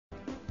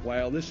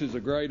Wow, this is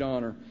a great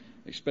honor,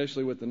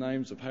 especially with the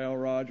names of Hal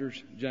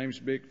Rogers, James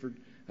Bickford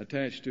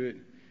attached to it.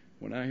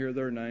 When I hear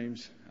their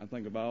names, I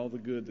think of all the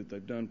good that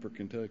they've done for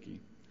Kentucky.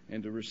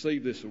 And to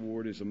receive this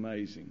award is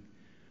amazing.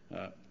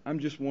 I'm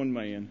just one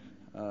man.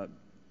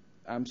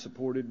 I'm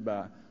supported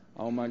by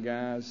all my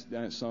guys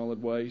down at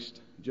Solid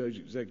Waste, Judge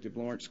Executive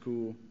Lawrence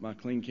School, my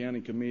Clean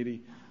County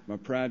Committee, my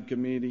Pride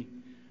Committee,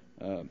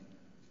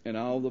 and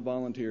all the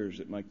volunteers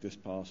that make this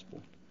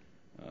possible.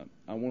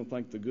 I want to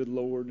thank the good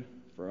Lord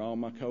for all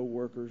my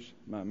co-workers,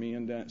 my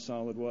men down at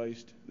Solid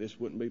Waste. This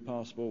wouldn't be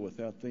possible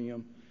without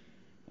them.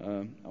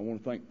 I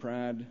want to thank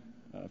Pride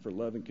for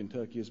loving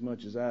Kentucky as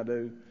much as I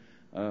do.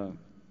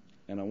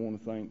 And I want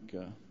to thank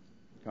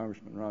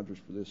Congressman Rogers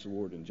for this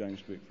award and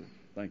James Bickford.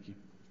 Thank you.